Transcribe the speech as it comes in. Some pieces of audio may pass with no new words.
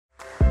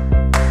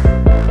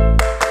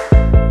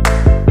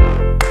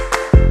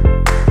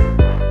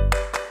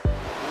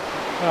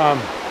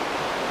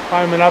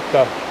Climbing up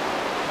the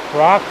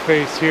rock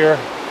face here,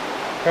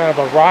 kind of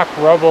a rock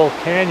rubble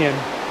canyon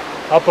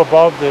up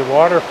above the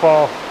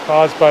waterfall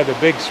caused by the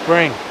big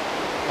spring.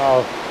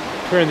 I'll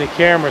turn the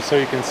camera so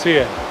you can see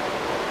it.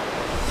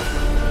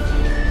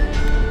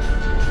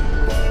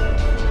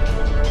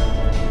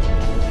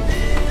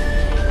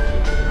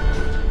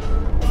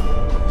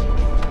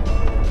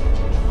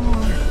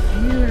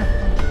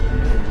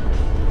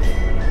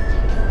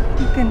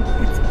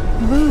 It's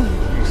blue.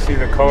 You see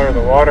the color of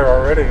the water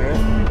already, eh?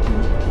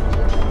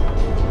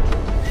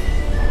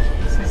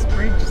 Is this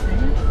bridge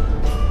there?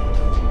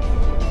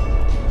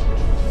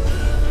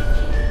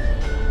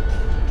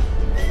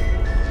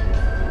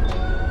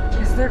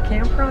 Is there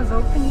campgrounds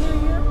open here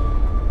yet?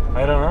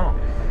 I don't know.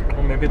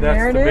 Well, maybe that's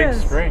There the it big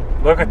is.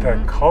 spring. Look at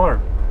that color.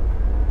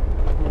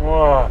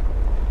 Whoa.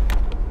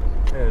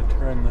 Okay,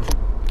 turn the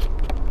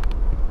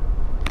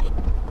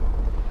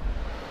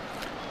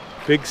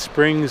Big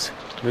Springs,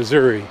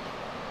 Missouri.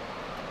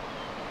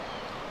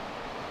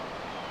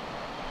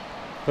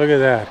 Look at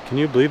that. Can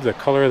you believe the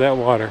color of that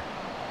water?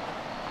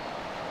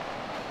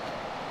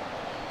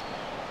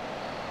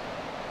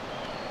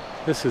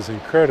 This is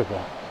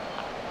incredible.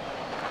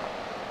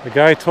 The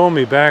guy told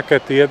me back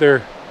at the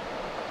other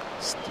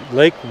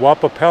Lake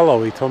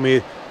Wapapello, he told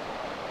me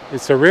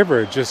it's a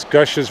river. It just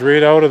gushes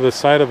right out of the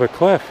side of a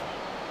cliff.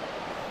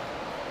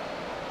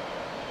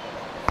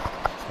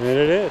 And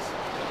it is.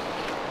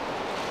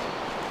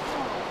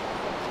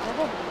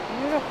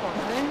 Beautiful,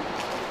 right?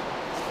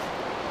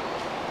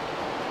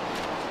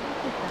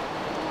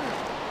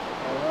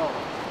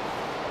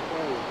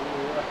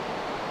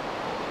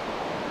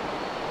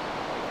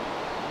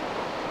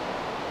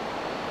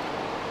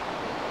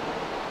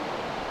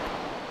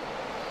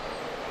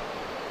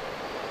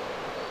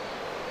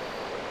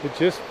 It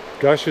just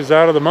gushes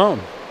out of the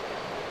mountain.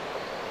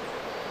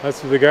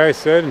 That's what the guy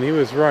said, and he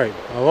was right.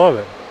 I love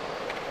it.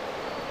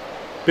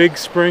 Big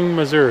Spring,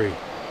 Missouri.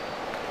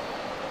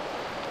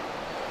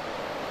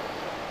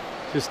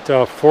 Just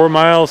 4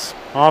 miles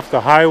off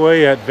the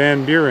highway at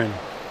Van Buren,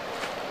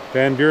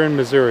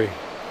 Missouri.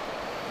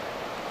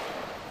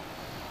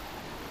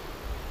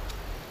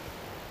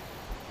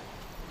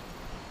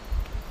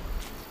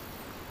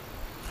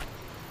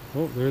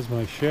 Oh, there's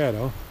my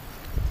shadow.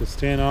 To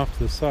stand off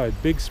to the side.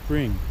 Big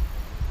Spring,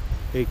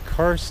 a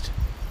karst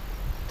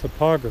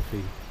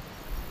topography.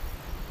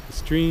 The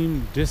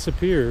stream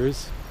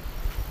disappears.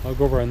 I'll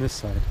go over on this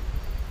side.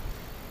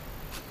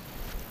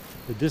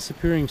 The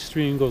disappearing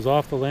stream goes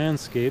off the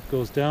landscape,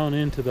 goes down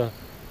into the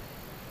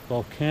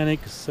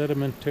volcanic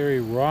sedimentary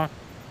rock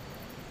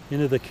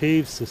into the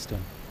cave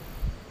system.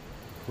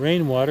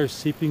 Rainwater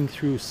seeping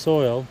through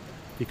soil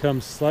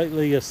becomes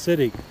slightly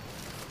acidic.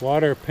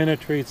 Water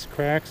penetrates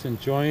cracks and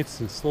joints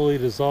and slowly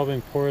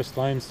dissolving porous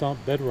limestone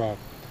bedrock.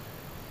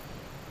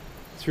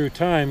 Through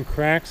time,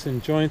 cracks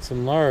and joints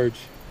enlarge,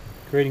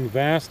 creating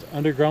vast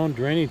underground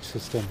drainage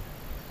system.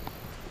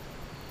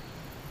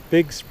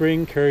 Big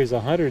Spring carries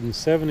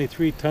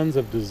 173 tons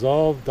of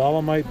dissolved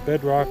dolomite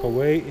bedrock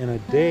away in a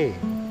day.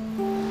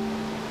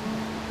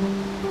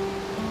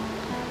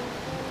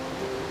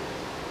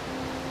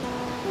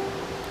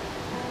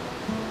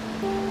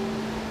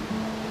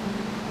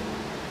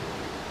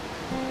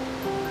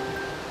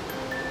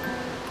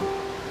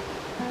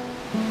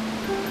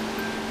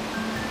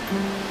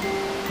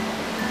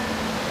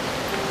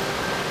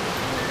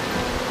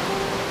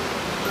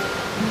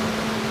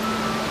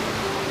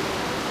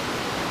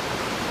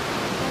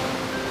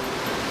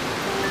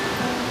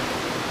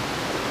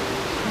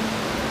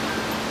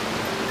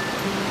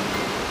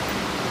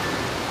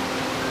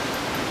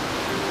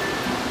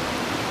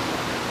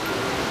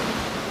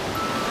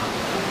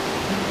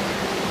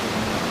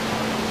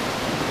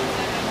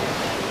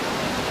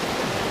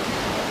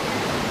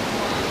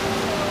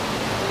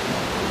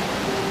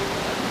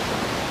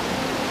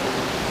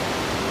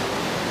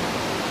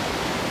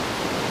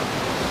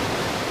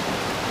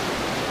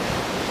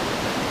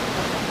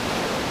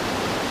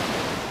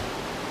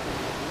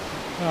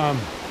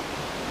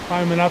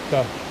 Climbing up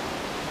the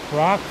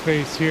rock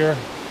face here,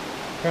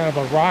 kind of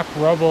a rock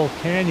rubble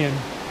canyon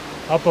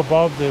up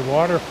above the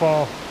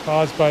waterfall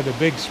caused by the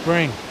big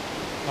spring.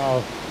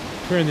 I'll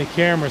turn the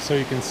camera so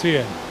you can see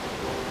it.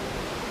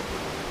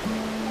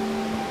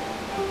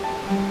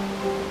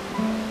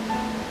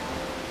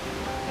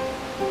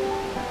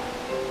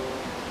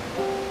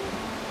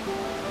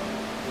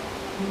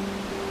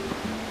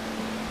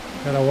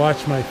 Gotta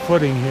watch my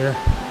footing here.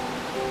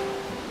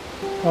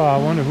 Oh, I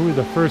wonder who was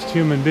the first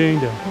human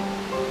being to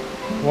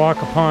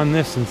walk upon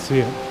this and see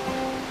it.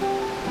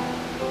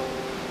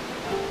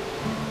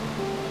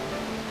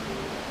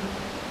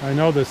 I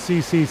know the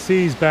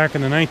CCCs back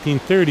in the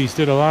 1930s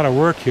did a lot of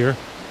work here.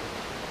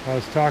 I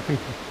was talking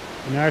to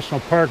the National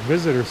Park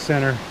Visitor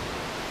Center.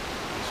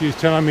 She was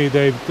telling me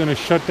they're going to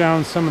shut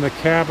down some of the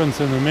cabins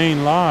in the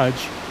main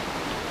lodge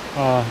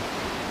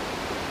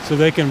so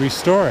they can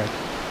restore it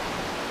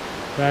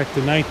back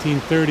to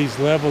 1930s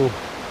level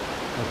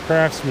of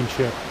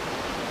craftsmanship.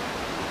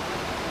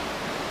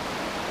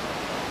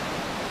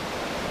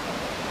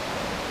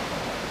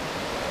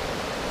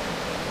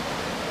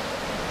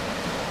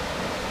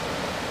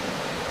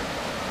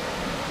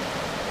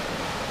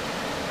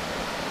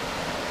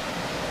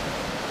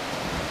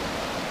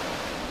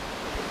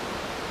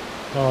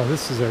 Oh,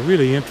 this is a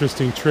really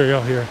interesting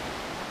trail here.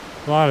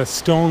 A lot of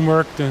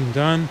stonework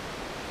done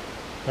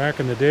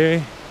back in the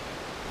day.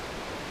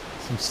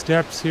 Some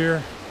steps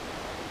here.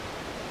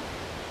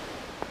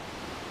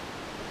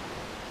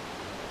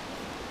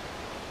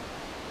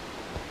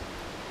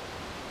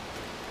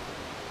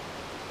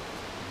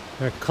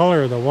 That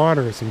color of the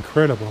water is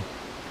incredible.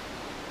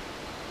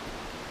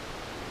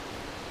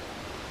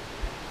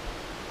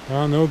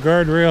 Well, no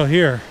guardrail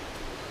here.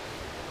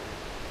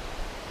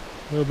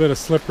 A little bit of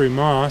slippery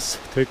moss.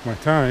 Take my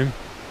time.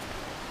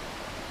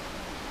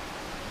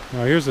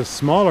 Now here's a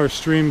smaller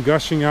stream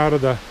gushing out of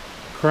the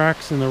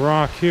cracks in the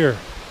rock here.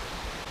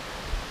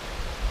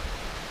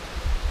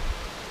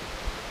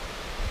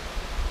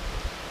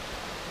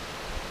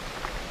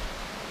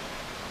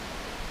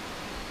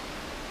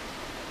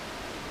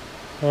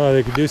 Oh,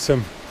 they could do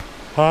some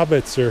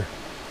Hobbits or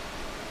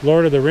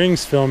Lord of the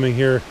Rings filming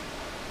here.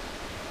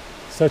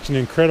 Such an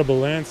incredible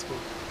landscape.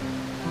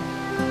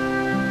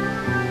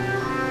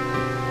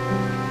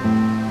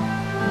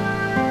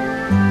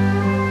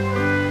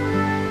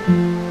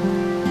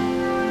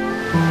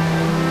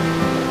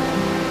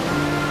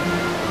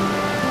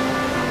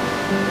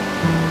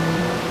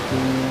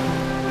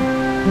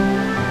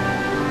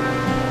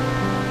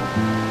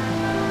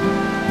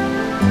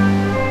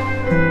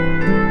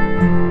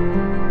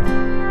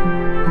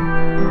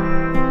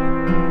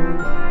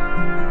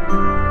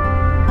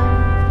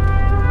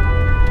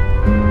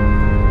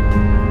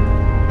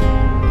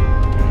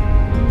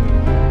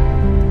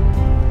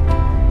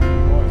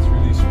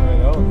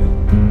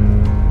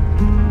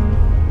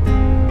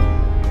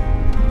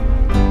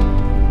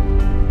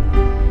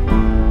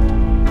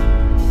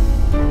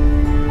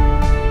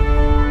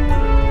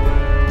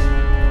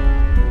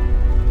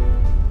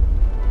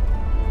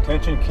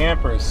 Attention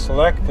campers,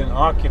 select and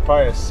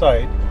occupy a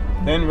site,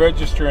 then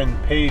register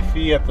and pay a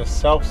fee at the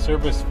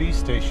self-service fee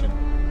station.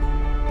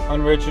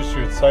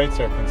 Unregistered sites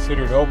are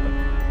considered open.